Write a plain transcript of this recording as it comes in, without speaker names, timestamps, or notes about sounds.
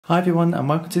Hi everyone and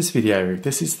welcome to this video.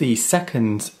 This is the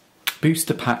second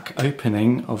booster pack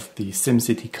opening of the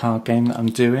SimCity card game that I'm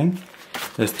doing.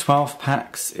 There's 12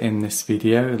 packs in this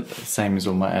video, same as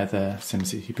all my other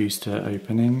SimCity booster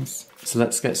openings. So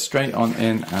let's get straight on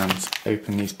in and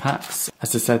open these packs.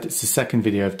 As I said, it's the second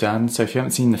video I've done, so if you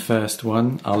haven't seen the first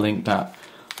one, I'll link that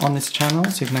on this channel,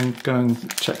 so you can go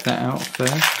and check that out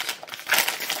first.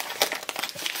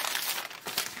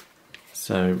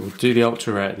 So we'll do the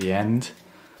ultra rare at the end.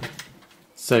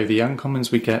 So the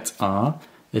uncommons we get are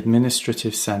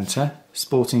Administrative Centre,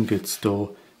 Sporting Goods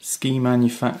Store, Ski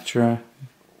Manufacturer,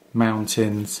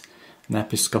 Mountains, and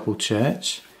Episcopal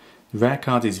Church. The rare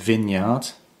card is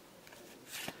Vineyard.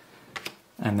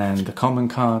 And then the common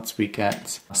cards we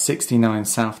get 69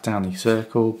 South Downey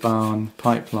Circle, Barn,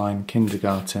 Pipeline,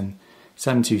 Kindergarten,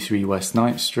 723 West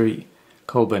 9th Street,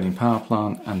 Coal Burning Power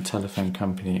Plant, and Telephone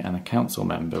Company and a Council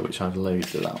Member, which I've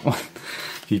loaded that one.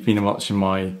 If you've been watching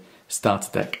my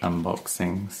starter deck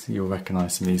unboxings, you'll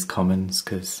recognise some of these commons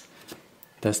because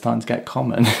they're starting to get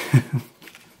common.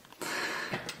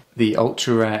 The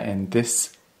ultra rare in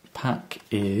this pack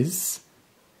is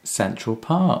Central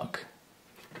Park.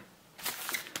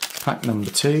 Pack number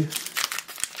 2.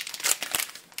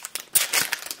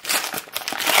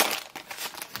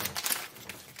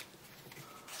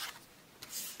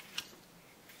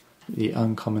 The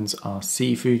uncommons are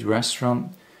Seafood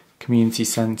Restaurant, Community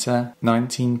Centre,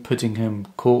 19 Puddingham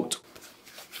Court,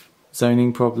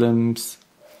 Zoning Problems,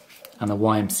 and a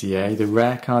YMCA. The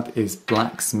rare card is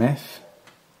Blacksmith.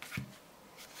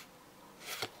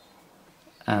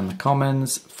 And the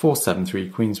commons, 473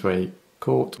 Queensway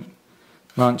Court,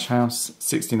 Ranch House,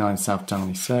 69 South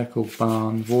Downey Circle,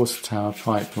 Barn, Water Tower,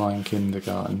 Pipeline,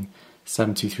 Kindergarten,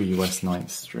 723 West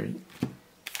 9th Street.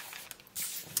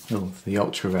 Oh, the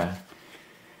ultra rare.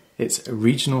 It's a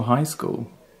regional high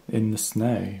school in the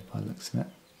snow, by the looks of it.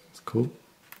 It's cool.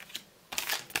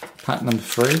 Pack number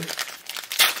 3.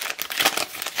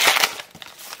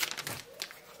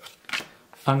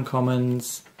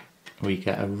 Uncommons, we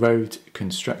get a road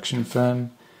construction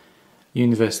firm,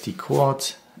 University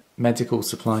Quad, Medical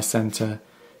Supply Centre,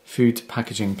 Food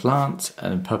Packaging Plant,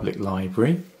 and a public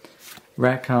library.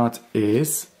 Rare card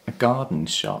is a garden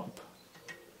shop.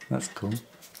 That's cool.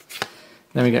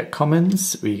 Then we get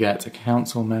commons, we get a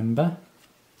council member,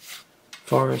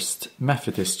 Forest,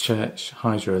 Methodist Church,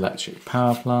 Hydroelectric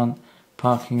Power Plant,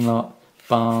 Parking Lot,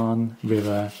 Barn,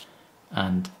 River,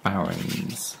 and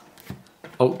Barons.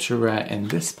 Ultra rare in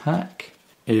this pack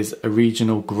is a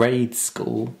regional grade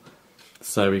school.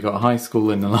 So we got a high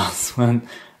school in the last one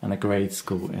and a grade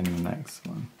school in the next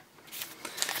one.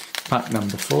 Pack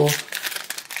number 4.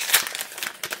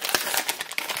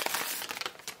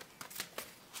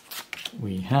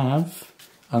 We have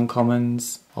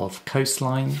uncommons of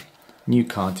Coastline, New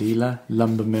Car Dealer,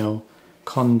 Lumber Mill,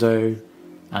 Condo,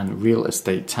 and Real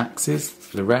Estate Taxes.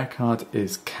 The rare card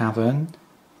is Cavern.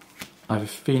 I have a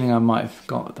feeling I might have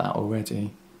got that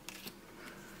already.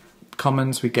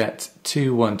 Commons we get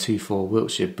 2124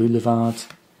 Wiltshire Boulevard,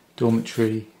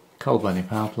 Dormitory, Coal Burning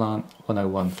Power Plant,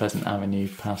 101 Pheasant Avenue,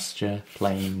 Pasture,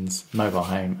 Plains, Mobile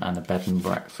Home, and a Bed and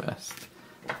Breakfast.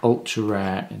 Ultra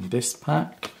rare in this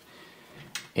pack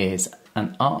is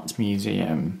an art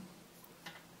museum.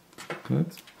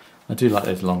 Good. I do like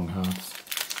those long cards.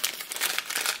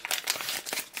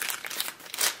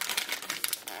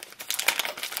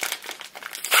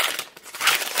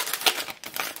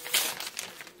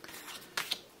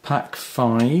 Pack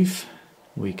 5,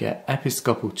 we get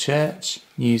Episcopal Church,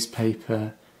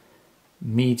 Newspaper,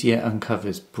 Media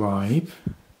Uncovers Bribe,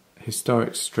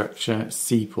 Historic Structure,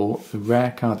 Seaport. The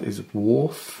rare card is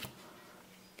Wharf.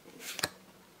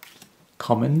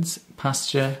 Commons,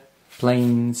 Pasture,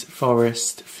 Plains,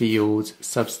 Forest, Field,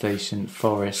 Substation,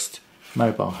 Forest,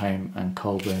 Mobile Home, and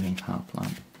Coal Burning Power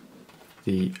Plant.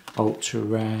 The ultra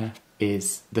rare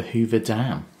is the Hoover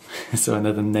Dam. So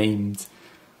another named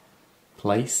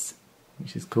place,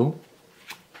 which is cool.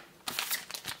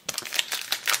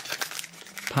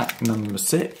 Pack number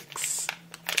 6.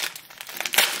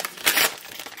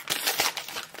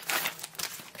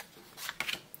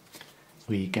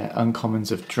 We get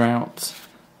uncommons of Drought,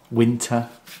 Winter,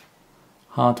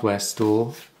 Hardware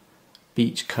Store,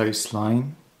 Beach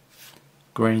Coastline,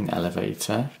 Grain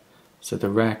Elevator. So the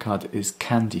rare card is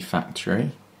Candy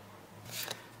Factory.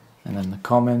 And then the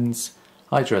commons,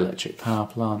 Hydroelectric Power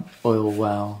Plant, Oil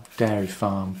Well, Dairy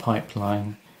Farm,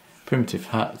 Pipeline, Primitive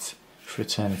Hut,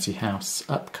 Fraternity House,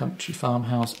 Upcountry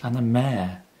Farmhouse, and a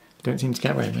mare. Don't seem to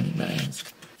get very many mares.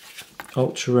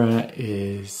 Ultra rare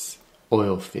is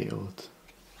Oil Field.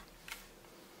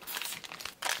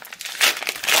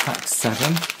 Pack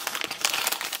 7.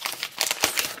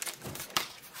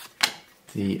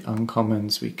 The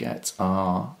uncommons we get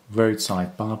are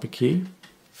roadside barbecue,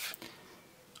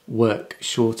 work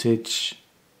shortage,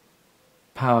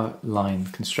 power line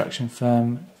construction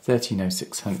firm,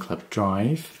 1306 Hunt Club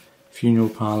Drive, funeral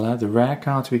parlour. The rare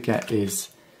card we get is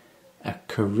a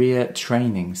career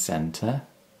training centre,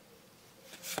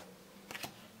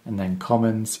 and then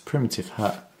commons, primitive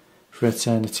hut,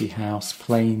 fraternity house,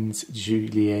 Plains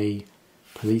Julier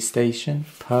police station,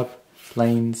 pub,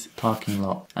 Plains parking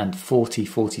lot, and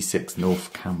 4046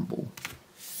 North Campbell.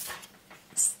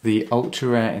 The ultra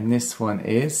rare in this one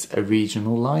is a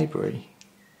regional library.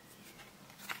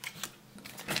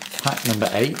 Pack number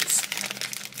 8.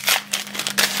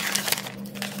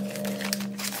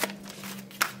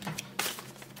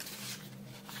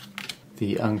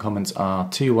 The uncommons are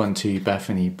 212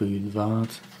 Bethany Boulevard,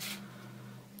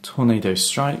 Tornado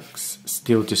Strikes,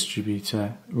 Steel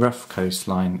Distributor, Rough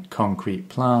Coastline, Concrete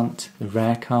Plant. The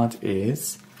rare card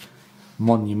is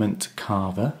Monument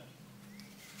Carver.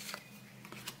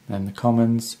 Then the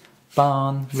commons,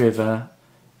 Barn, River,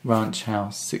 Ranch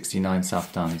House, 69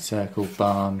 South Downey Circle,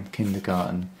 Barn,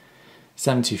 Kindergarten,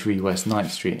 73 West 9th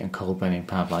Street, and Coal Burning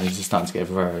Power Line. These are starting to get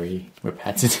very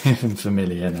repetitive and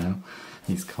familiar now,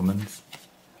 these commons.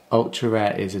 Ultra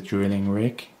rare is a drilling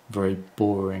rig. Very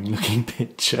boring looking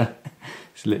picture.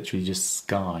 It's literally just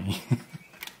sky.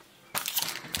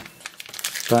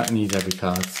 That needs every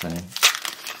card, so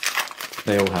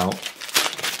they all help.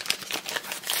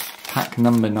 Pack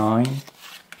number 9.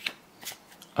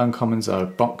 Uncommons are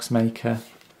Box Maker,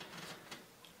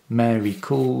 Mary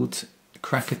Called,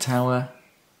 Cracker Tower,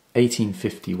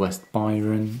 1850 West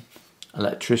Byron,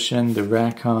 Electrician. The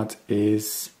rare card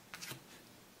is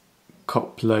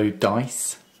Coplow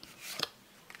Dice.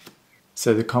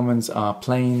 So the commons are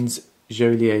Plains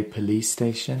Joliet Police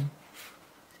Station,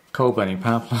 Coal Burning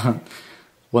Power Plant,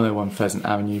 101 Pheasant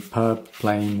Avenue, Pub,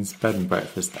 Plains, Bed and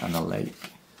Breakfast, and a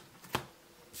lake.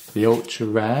 The ultra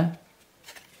rare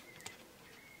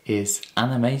is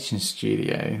Animation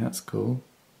Studio. That's cool.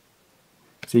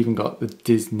 It's even got the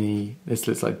Disney. This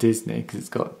looks like Disney because it's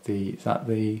got the. Is that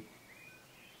the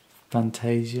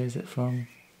Fantasia? Is it from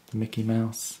the Mickey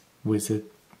Mouse wizard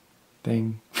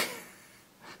thing?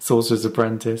 Sorcerer's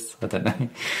Apprentice, I don't know.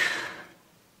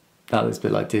 That looks a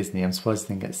bit like Disney. I'm surprised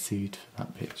they didn't get sued for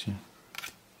that picture.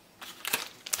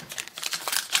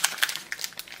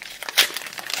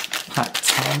 Pack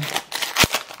 10.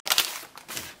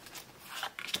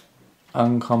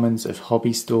 Uncommons of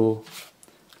Hobby Store,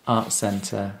 Art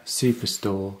Centre,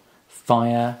 Superstore,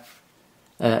 Fire,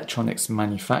 Electronics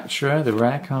Manufacturer. The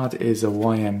rare card is a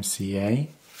YMCA.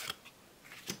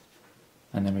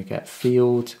 And then we get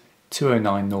Field,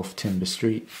 209 North Timber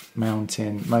Street,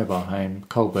 Mountain, Mobile Home,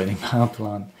 Coal Burning Power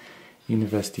Plant,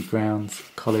 University Grounds,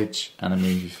 College, and a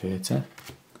movie theatre.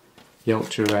 The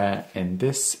ultra rare in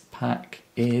this pack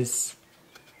is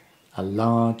a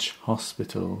large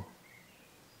hospital.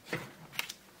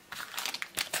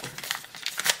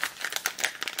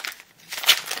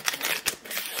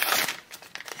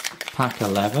 Pack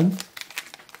 11.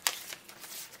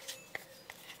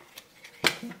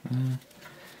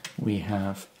 We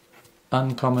have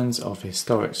uncommons of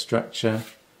historic structure,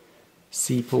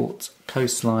 seaport,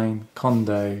 coastline,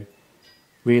 condo,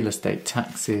 real estate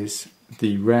taxes.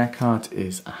 The rare card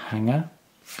is a hangar.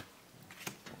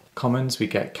 Commons we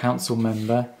get council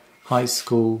member, high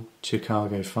school,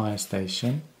 Chicago fire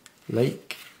station,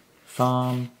 lake,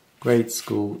 farm, grade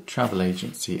school, travel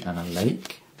agency, and a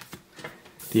lake.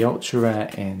 The ultra rare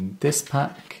in this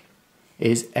pack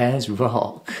is Ayers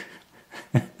Rock.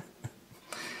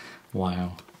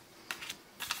 Wow.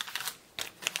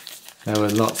 There were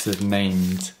lots of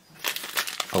named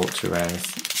ultra rares.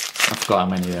 I forgot how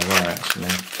many there were actually.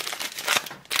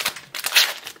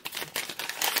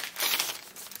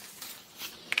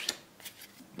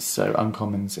 So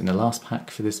uncommons in the last pack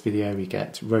for this video we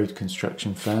get road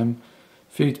construction firm,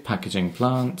 food packaging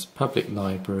plant, public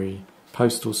library,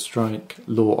 postal strike,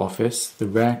 law office. The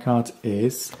rare card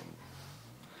is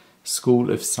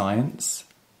School of Science,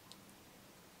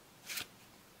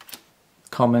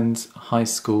 commons, high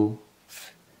school,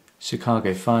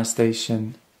 Chicago fire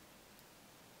station,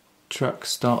 truck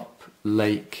stop,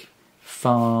 lake,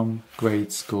 farm,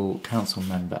 grade school, council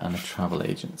member, and a travel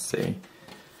agency.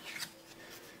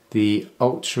 The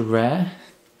ultra rare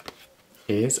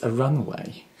is a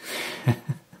runway.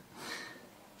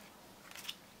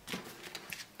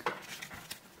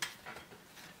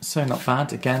 So not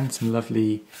bad. Again, some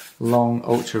lovely long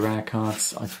ultra rare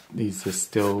cards. These are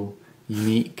still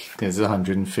unique. There's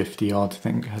 150 odd, I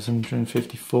think,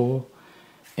 154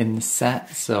 in the set,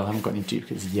 so I haven't got any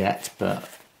duplicates yet, but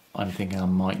I'm thinking I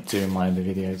might do in my other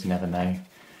videos, you never know.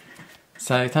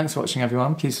 So thanks for watching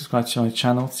everyone. Please subscribe to my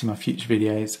channel to see my future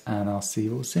videos and I'll see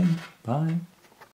you all soon. Bye.